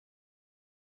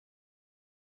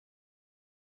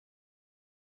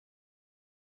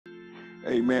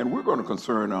Amen. We're going to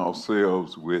concern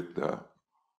ourselves with the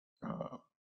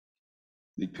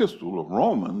epistle of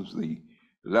Romans, the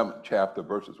 11th chapter,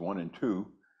 verses 1 and 2.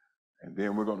 And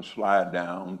then we're going to slide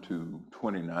down to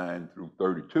 29 through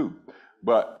 32.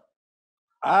 But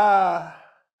I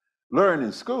learned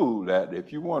in school that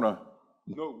if you want to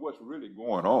know what's really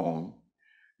going on,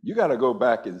 you got to go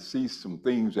back and see some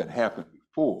things that happened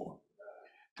before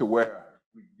to where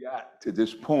we got to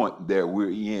this point that we're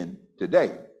in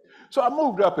today. So I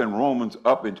moved up in Romans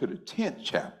up into the 10th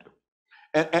chapter.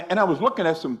 And I was looking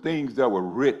at some things that were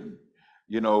written,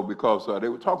 because they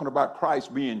were talking about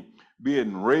Christ being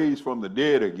raised from the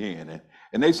dead again.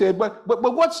 And they said, but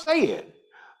what said?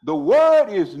 The word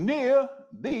is near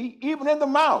thee, even in the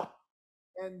mouth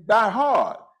and thy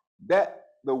heart, that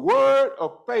the word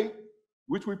of faith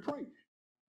which we preach.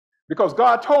 Because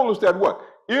God told us that what?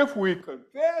 If we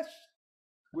confess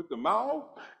with the mouth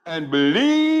and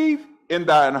believe in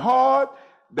thine heart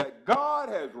that God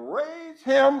has raised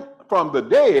him from the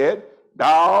dead,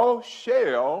 thou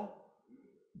shalt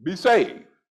be saved.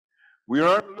 We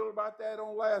learned a little about that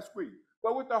on last week.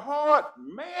 But with the heart,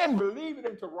 man believeth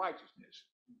into righteousness.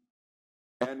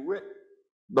 And with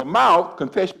the mouth,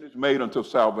 confession is made unto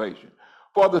salvation.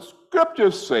 For the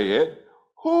scripture said,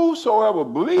 whosoever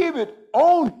believeth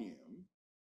on him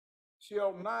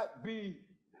shall not be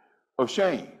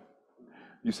ashamed.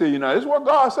 You see, this is what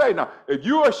God say. Now, if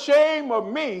you're ashamed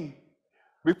of me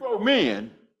before men,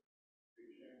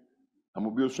 I'm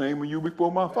going to be ashamed of you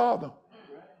before my Father.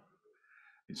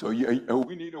 And so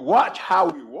we need to watch how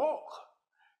we walk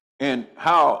and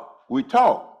how we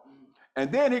talk.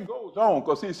 And then he goes on,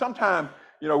 because see, sometimes,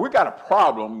 we got a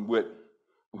problem with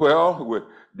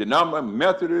denomination,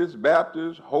 Methodist,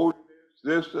 Baptist, Holiness,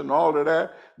 this and all of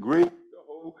that, Greek, the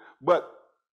whole. But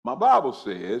my Bible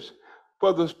says,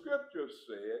 for the scripture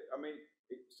said,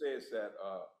 it says that,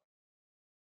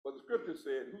 for the scripture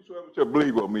said, whosoever shall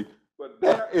believe on me, but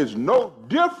there is no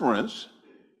difference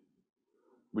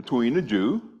between the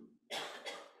Jew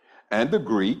and the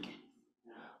Greek,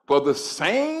 for the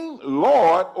same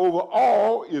Lord over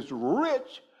all is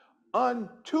rich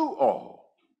unto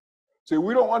all. See,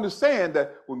 we don't understand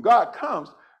that when God comes,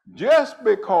 just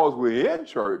because we're in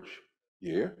church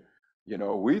here,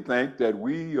 we think that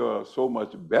we are so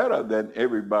much better than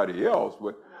everybody else,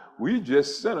 but we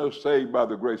just sinners saved by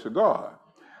the grace of God.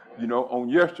 On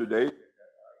yesterday, I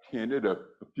attended a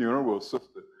funeral of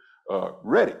Sister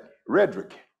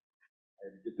Redrick.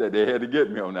 They had to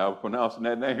get me on that. I was pronouncing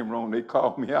that name wrong. They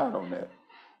called me out on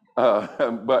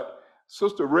that. But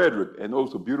Sister Redrick, and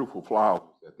those are beautiful flowers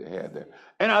that they had there.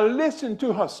 And I listened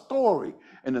to her story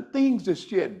and the things that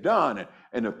she had done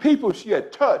and the people she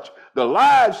had touched, the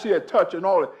lives she had touched and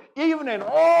all that. Even in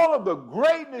all of the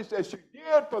greatness that she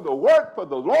did for the work for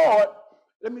the Lord,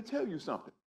 let me tell you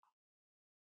something.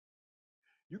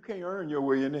 You can't earn your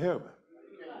way into heaven.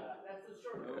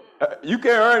 You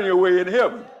can't earn your way into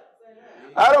heaven.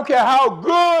 I don't care how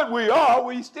good we are,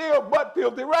 we still but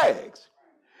filthy rags.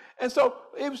 And so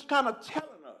it was kind of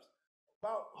telling us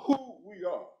about who we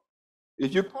are.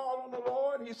 If you call on the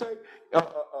Lord, he said,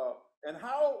 and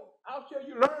how shall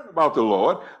you learn about the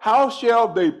Lord? How shall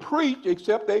they preach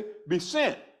except they be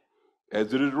sent?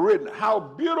 As it is written, how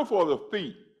beautiful are the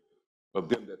feet of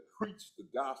them that preach the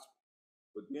gospel.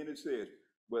 But then it says,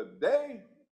 but they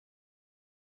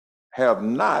have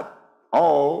not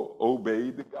all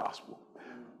obeyed the gospel.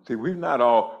 See,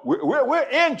 we're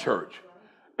in church,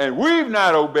 and we've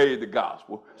not obeyed the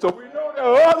gospel. So we know there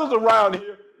are others around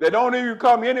here that don't even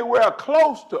come anywhere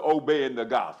close to obeying the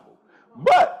gospel.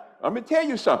 But let me tell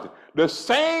you something. The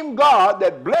same God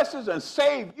that blesses and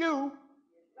saves you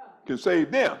can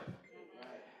save them.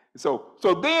 So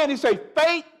then he says,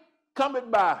 faith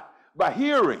cometh by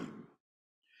hearing,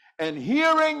 and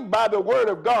hearing by the word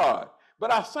of God.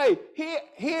 But I say,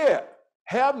 here,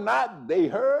 have not they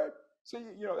heard? See,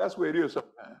 that's where it is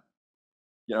sometimes.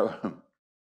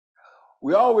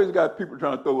 We always got people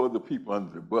trying to throw other people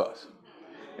under the bus.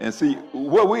 And see,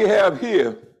 what we have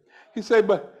here, he said,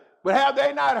 but have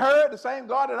they not heard? The same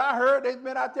God that I heard, they've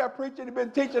been out there preaching, they've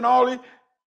been teaching all these.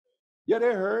 Yeah,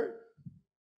 they heard.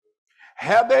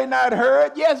 Have they not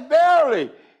heard? Yes,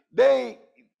 verily.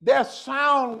 Their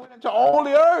sound went into all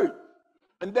the earth,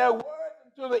 and their word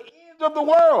into the ends of the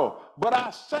world. But I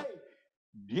say,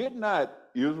 did not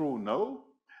Israel know?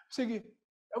 See,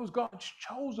 that was God's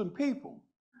chosen people.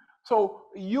 So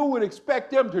you would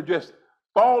expect them to just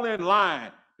fall in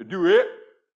line to do it.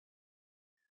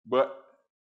 But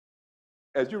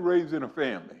as you're raised in a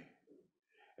family,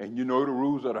 and you know the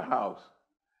rules of the house,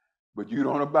 but you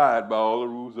don't abide by all the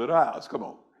rules of the house. Come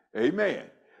on. Amen.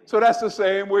 So that's the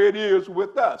same way it is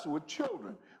with us, with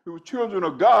children. We were children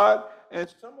of God, and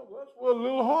some of us were a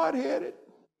little hard-headed,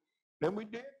 and we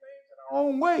did things in our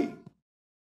own way.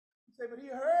 He said, but he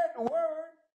heard the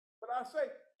word. But I say,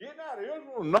 did not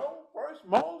Israel know? First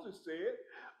Moses said,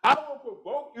 I will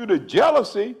provoke you to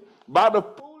jealousy by the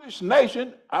foolish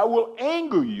nation. I will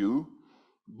anger you.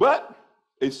 But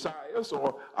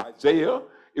Isaiah,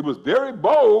 it was very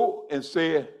bold and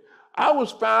said, I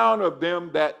was found of them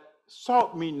that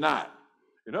sought me not.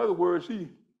 In other words, he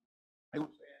was saying,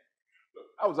 look,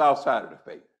 I was outside of the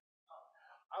faith.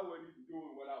 I wasn't even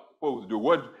doing what I was supposed to do.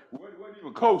 Wasn't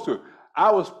even close to it.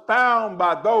 I was found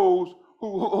by those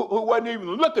who wasn't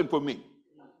even looking for me.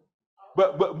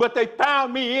 But they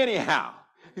found me anyhow.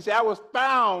 He said, I was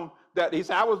found that, he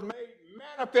said, I was made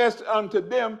manifest unto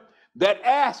them that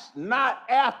asked not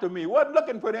after me. Wasn't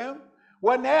looking for them,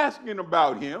 wasn't asking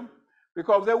about him,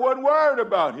 because they wasn't worried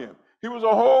about him. He was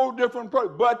a whole different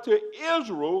person. But to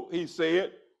Israel, he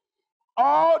said,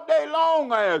 all day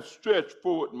long I have stretched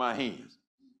forward my hands.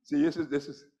 See, this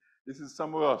is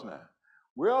some of us now.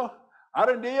 Well, I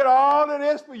done did all of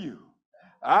this for you.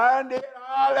 I did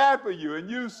all that for you, and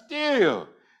you still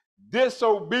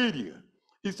disobedient.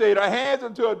 He said, our hands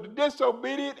unto a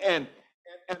disobedient and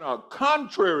a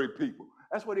contrary people.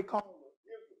 That's what he called them.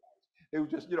 It was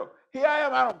just, here I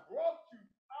am, I done brought you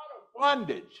out of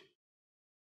bondage,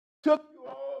 took you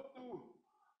all through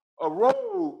a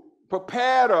road,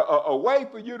 prepared a way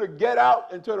for you to get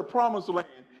out into the promised land,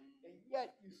 and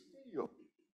yet you still.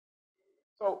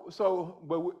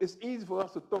 But it's easy for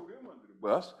us to throw them under the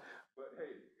bus. But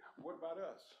hey, what about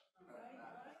us?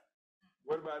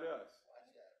 What about us?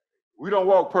 We don't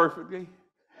walk perfectly.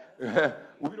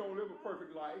 We don't live a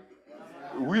perfect life.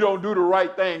 We don't do the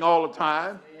right thing all the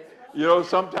time.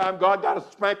 Sometimes God got to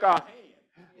spank our hand.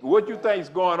 What you think is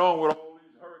going on with all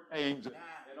these hurricanes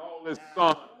and all this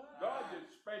sun? God just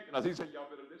spanking us. He said, y'all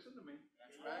better listen to me.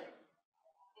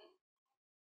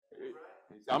 He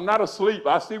said, I'm not asleep.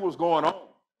 I see what's going on.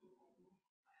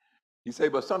 He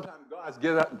said, but sometimes God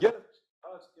get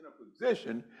us in a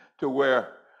position to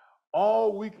where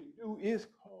all we can do is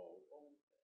call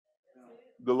on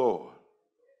the Lord.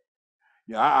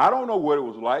 I don't know what it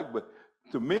was like, but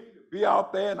to me, to be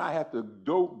out there and I have to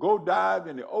go dive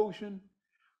in the ocean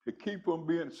to keep from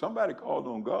being, somebody called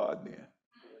on God then.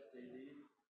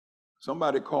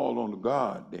 Somebody called on the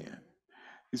God then.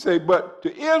 He said, but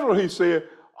to Israel, he said,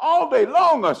 all day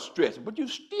long are stretched, but you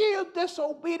still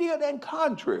disobedient and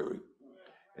contrary.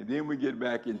 And then we get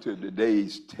back into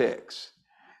today's text.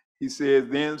 He says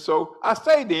then, so I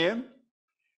say then,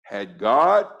 had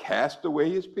God cast away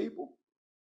his people?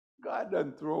 God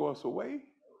doesn't throw us away.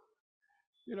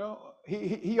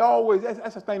 He always,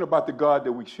 that's the thing about the God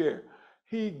that we share.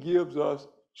 He gives us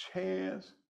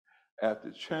chance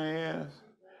after chance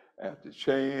after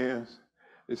chance.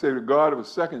 They say the God of a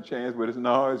second chance, but it's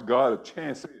God of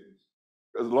chances.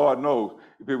 Because the Lord knows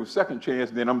if it was second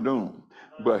chance, then I'm doomed.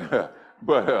 But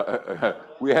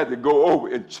we had to go over,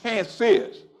 and chance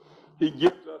is he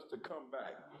gives us to come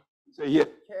back. He said he had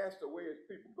cast away his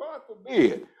people. God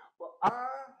forbid. But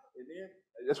and then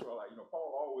that's what I like.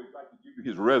 Paul always likes to give you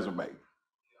his resume.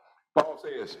 Paul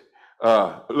says,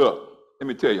 look, let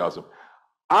me tell y'all something.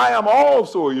 I am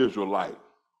also an Israelite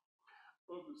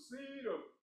of the seed of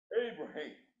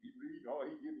Abraham. He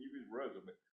giving you his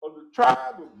resume. Of the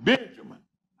tribe of Benjamin.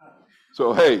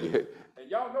 So, hey, and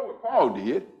y'all know what Paul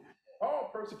did. Paul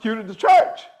persecuted the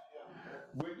church.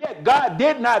 But yet God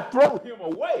did not throw him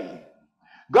away.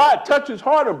 God touched his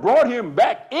heart and brought him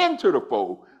back into the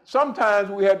fold. Sometimes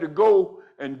we had to go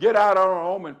and get out of our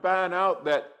home and find out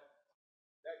that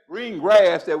green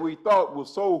grass that we thought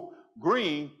was so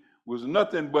green was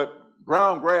nothing but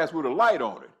brown grass with a light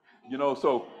on it.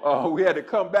 So we had to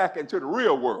come back into the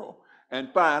real world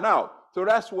and find out. So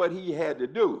that's what he had to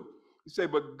do. He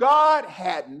said, but God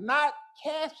had not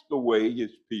cast away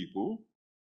his people,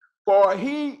 for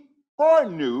he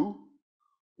foreknew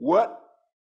what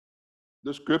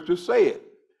the scriptures said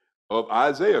of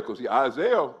Isaiah, because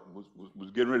Isaiah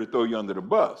was getting ready to throw you under the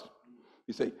bus.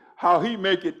 He said, how he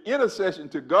maketh intercession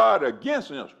to God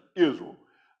against Israel.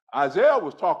 Isaiah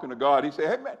was talking to God. He said,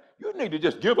 hey man, you need to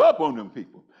just give up on them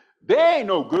people. They ain't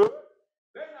no good.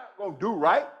 They're not going to do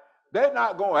right. They're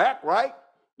not going to act right.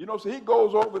 So he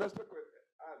goes over, let's look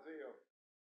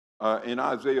at Isaiah. In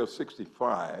Isaiah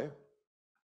 65,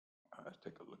 let's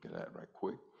take a look at that right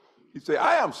quick. He said,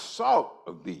 I am sought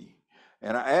of thee,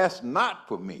 and I ask not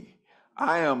for me.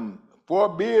 I am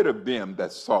forbid of them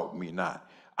that sought me not.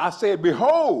 I said,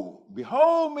 behold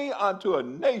me unto a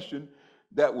nation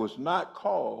that was not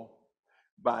called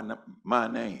by my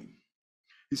name.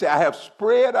 He said, I have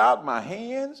spread out my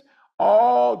hands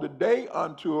all the day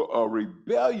unto a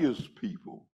rebellious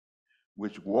people,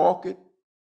 which walketh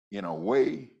in a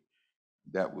way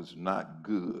that was not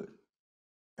good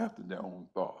after their own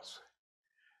thoughts.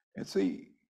 And see,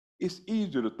 it's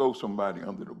easier to throw somebody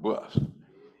under the bus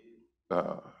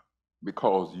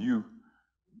because you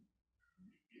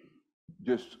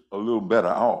just a little better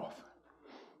off.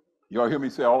 Y'all hear me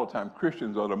say all the time,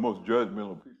 Christians are the most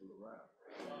judgmental people around.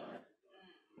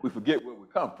 We forget where we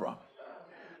come from.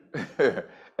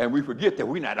 And we forget that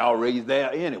we're not always there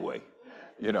anyway,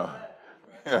 you know.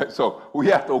 So we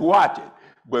have to watch it.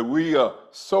 But we are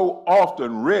so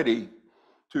often ready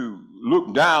to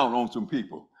look down on some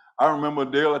people. I remember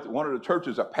there at one of the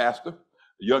churches I pastored, a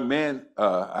young man,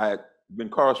 I had been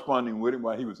corresponding with him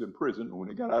while he was in prison. And when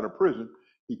he got out of prison,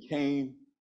 he came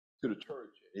to the church.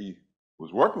 He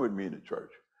was working with me in the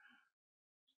church.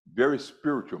 Very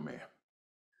spiritual man.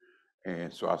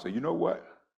 And so I said, you know what?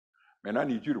 Man, I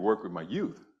need you to work with my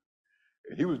youth.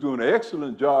 And he was doing an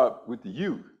excellent job with the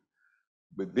youth.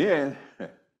 But then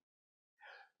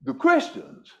the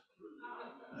Christians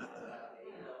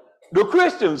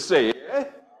said,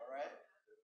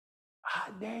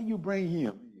 how dare you bring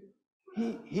him?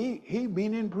 He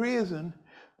been in prison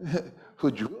for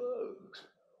drugs.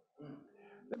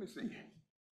 Let me see.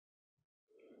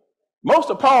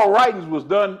 Most of Paul's writings was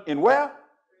done in where?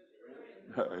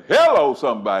 Hello,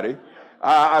 somebody.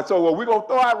 I said, well, we're going to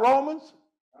throw out Romans?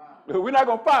 We're not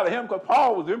going to follow him because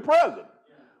Paul was in prison.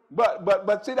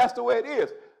 But see, that's the way it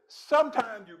is.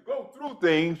 Sometimes you go through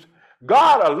things,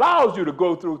 God allows you to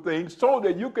go through things so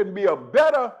that you can be a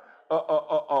better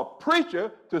a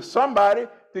preacher to somebody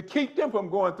to keep them from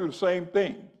going through the same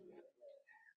thing.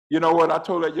 You know what? I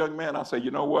told that young man, I said,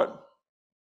 you know what?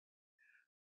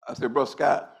 I said, Brother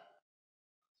Scott,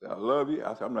 I said, I love you.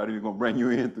 I said, I'm not even going to bring you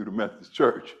in through the Methodist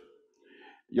church.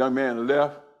 The young man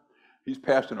left. He's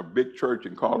pastoring a big church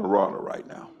in Colorado right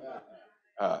now.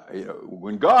 You know,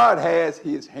 when God has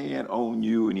his hand on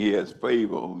you and he has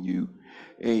favor on you,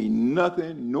 ain't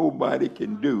nothing nobody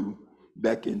can do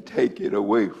that can take it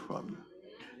away from you.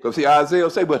 Because see, Isaiah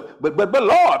say, but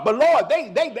Lord,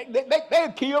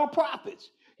 they kill prophets.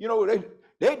 You know,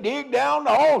 they dig down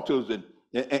the altars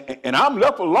and I'm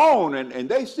left alone and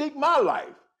they seek my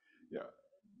life. Yeah,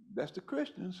 that's the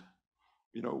Christians.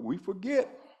 You know, we forget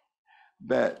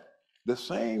that the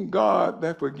same God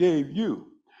that forgave you.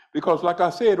 Because like I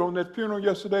said on that funeral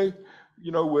yesterday,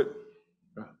 you know, with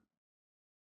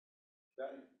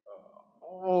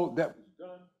all that was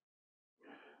done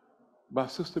by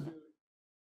Sister Billy,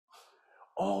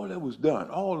 all that was done,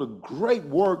 all the great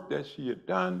work that she had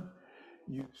done,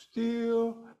 you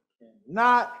still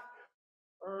cannot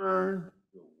earn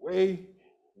the way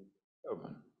in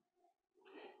heaven.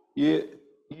 It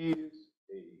is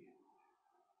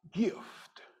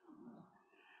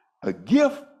a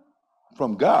gift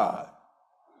from God,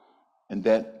 and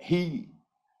that he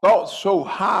thought so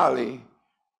highly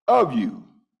of you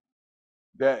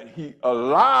that he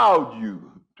allowed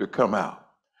you to come out.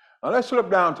 Now let's flip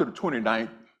down to the 29th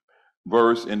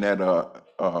verse in that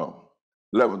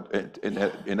 11th in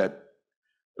that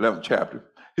 11th chapter.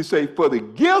 He says, "For the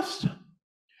gifts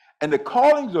and the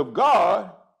callings of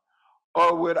God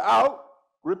are without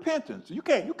repentance." You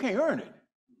can't earn it.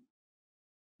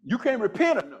 You can't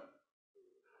repent enough.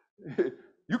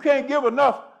 You can't give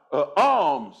enough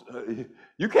alms.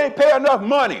 You can't pay enough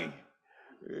money.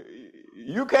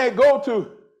 You can't go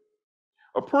to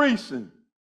a priest and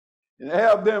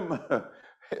have them,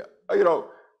 you know,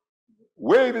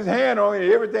 wave his hand on you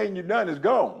and everything you've done is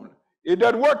gone. It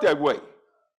doesn't work that way.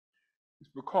 It's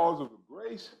because of the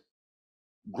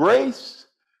grace,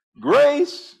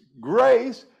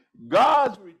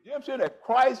 God's redemption at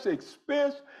Christ's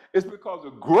expense. It's because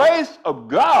the grace of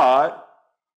God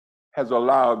has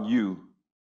allowed you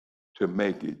to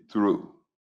make it through.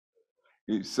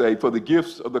 He say, "For the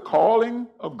gifts of the calling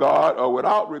of God are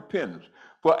without repentance.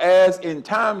 For as in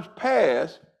times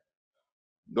past,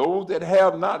 those that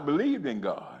have not believed in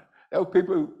God," that was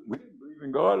people we didn't believe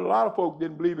in God. A lot of folks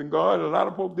didn't believe in God. A lot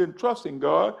of folks didn't trust in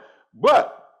God.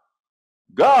 But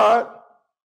God,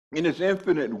 in his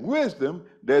infinite wisdom,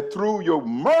 that through your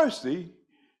mercy,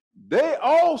 they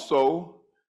also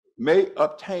may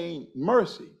obtain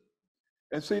mercy.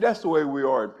 And see, that's the way we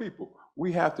are in people.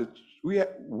 We have to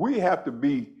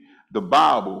be the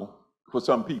Bible for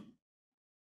some people.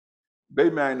 They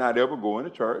may not ever go into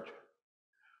church,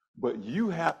 but you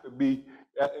have to be,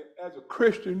 as a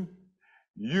Christian,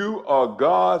 you are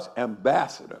God's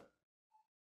ambassador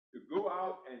to go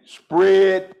out and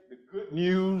spread the good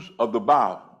news of the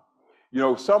Bible. You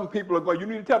know, some people are going, you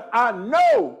need to tell, I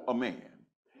know a man.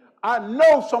 I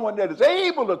know someone that is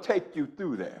able to take you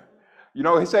through there. You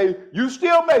know, he say, you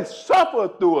still may suffer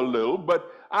through a little,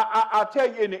 but I tell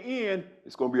you in the end,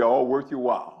 it's going to be all worth your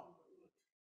while.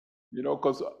 You know,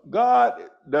 because God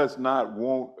does not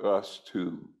want us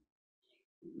to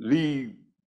leave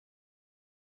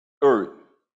earth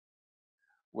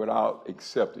without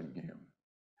accepting him.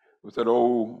 What's that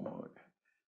old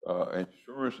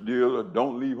insurance dealer?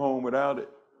 Don't leave home without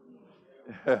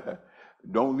it.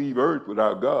 Don't leave earth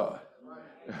without God.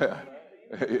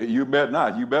 You better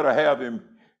not. You better have him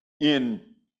in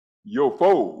your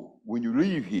fold when you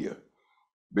leave here.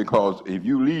 Because if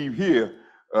you leave here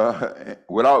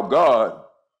without God,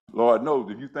 Lord knows,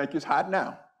 if you think it's hot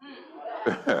now,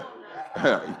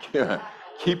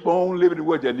 keep on living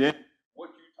with you. Then what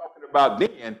you're talking about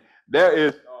then, there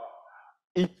is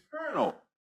eternal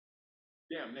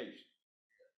damnation.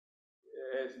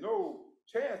 There's no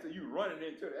chance of you running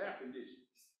into the air conditioning.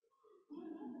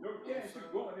 No chance of you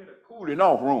going in a cooling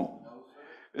off room.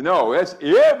 No, that's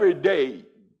everyday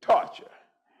torture.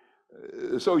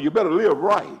 So you better live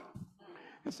right.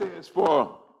 It says,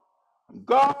 for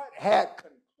God had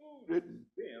concluded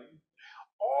them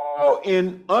all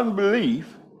in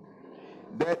unbelief,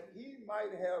 that he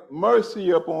might have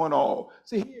mercy upon all.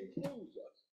 See, he includes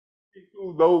us. He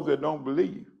includes those that don't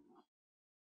believe.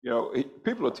 You know,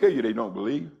 people will tell you they don't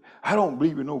believe. I don't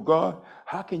believe in no God.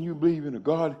 How can you believe in a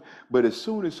God? But as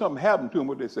soon as something happened to them,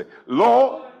 what they say?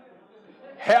 Lord,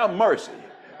 have mercy.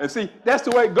 And see, that's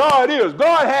the way God is.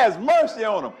 God has mercy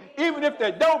on them, even if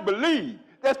they don't believe.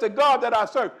 That's the God that I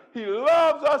serve. He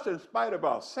loves us in spite of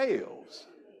ourselves.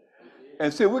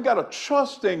 And see, we got to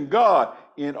trust in God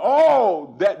in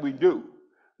all that we do.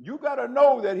 You got to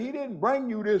know that he didn't bring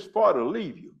you this far to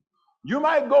leave you. You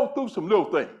might go through some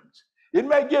little things. It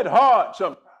may get hard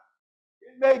sometimes.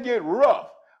 It may get rough.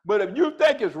 But if you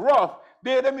think it's rough,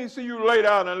 then let me see you lay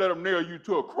down and let them nail you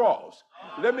to a cross.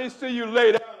 Let me see you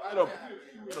lay down and let them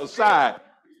put you aside.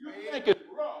 If you think it's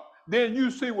rough, then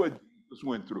you see what Jesus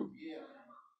went through.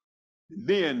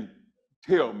 Then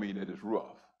tell me that it's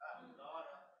rough.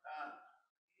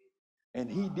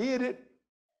 And he did it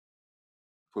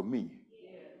for me.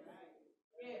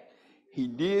 He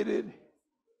did it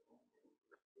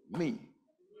for me.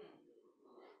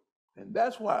 And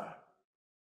that's why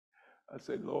I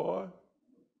say, Lord,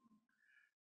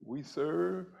 we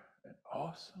serve an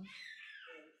awesome,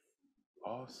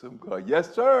 awesome God.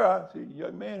 Yes, sir. I see,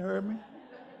 young man heard me.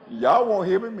 Y'all won't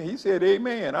hear me. He said,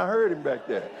 amen. I heard him back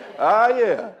there.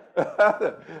 Yeah.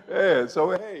 Yeah.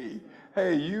 So,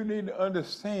 hey, you need to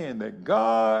understand that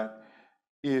God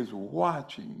is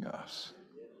watching us.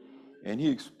 And he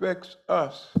expects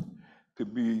us to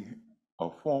be a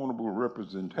formidable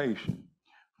representation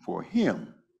for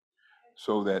him,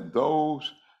 so that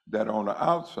those that are on the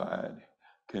outside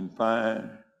can find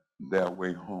their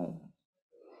way home.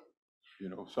 You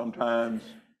know, sometimes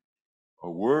a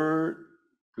word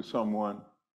to someone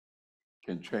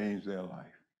can change their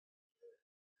life.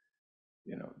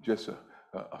 You know, just a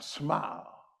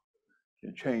smile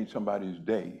can change somebody's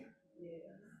day.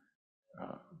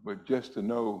 But just to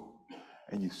know,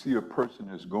 and you see a person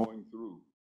that's going through.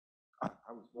 I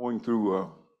was going through a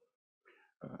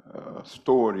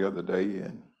store the other day,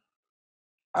 and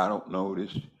I don't know,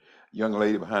 this young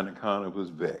lady behind the counter was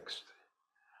vexed.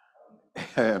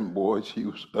 And boy, she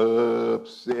was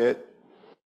upset.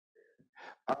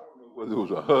 I don't know whether it was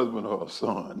a husband or a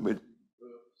son, but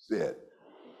upset.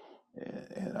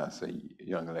 And I say,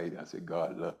 young lady, I said,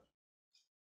 God loves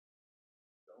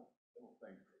you. Don't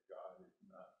think that God is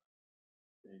not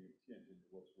paying attention to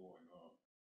what's going on.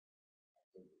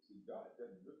 See, God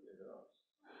doesn't look at us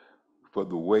for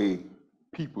the way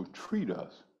people treat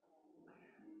us.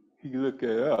 He look at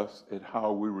us at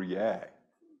how we react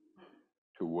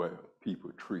to where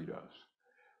people treat us.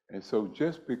 And so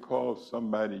just because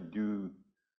somebody do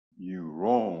you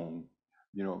wrong,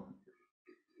 you know,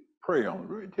 pray on it.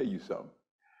 Let me tell you something.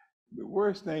 The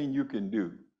worst thing you can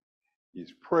do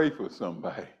is pray for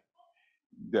somebody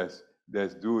that's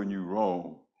doing you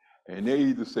wrong. And they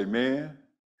either say, man,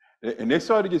 and they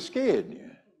start to get scared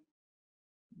then.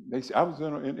 They say, I was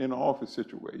in an office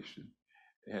situation.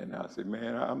 And I said,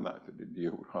 man, I'm not going to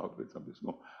deal with all this.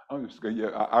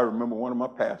 I remember one of my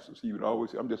pastors, he would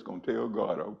always say, I'm just going to tell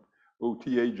God.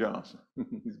 T.A. Johnson,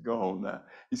 he's gone now.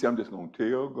 He said, I'm just going to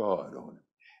tell God on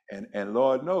it. And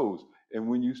Lord knows. And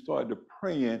when you started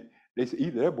praying, they said,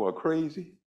 either that boy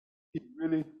crazy, he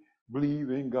really believe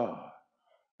in God.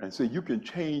 And so you can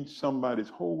change somebody's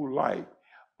whole life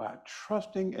by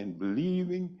trusting and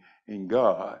believing in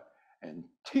God and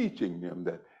teaching them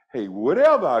that, hey,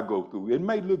 whatever I go through, it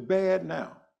may look bad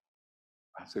now.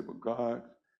 I said, but God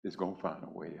is going to find a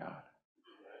way out.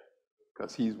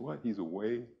 Because he's what? He's a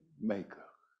way maker.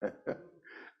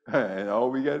 And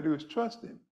all we got to do is trust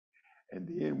him. And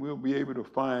then we'll be able to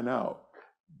find out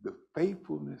the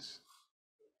faithfulness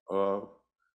of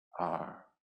our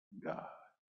God.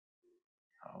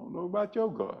 I don't know about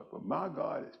your God, but my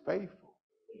God is faithful.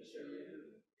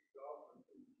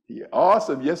 He's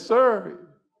awesome. Yes, sir.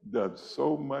 He does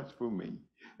so much for me.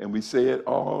 And we say it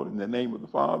all in the name of the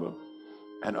Father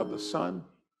and of the Son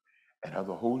and of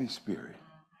the Holy Spirit.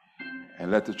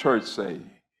 And let the church say,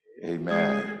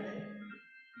 amen.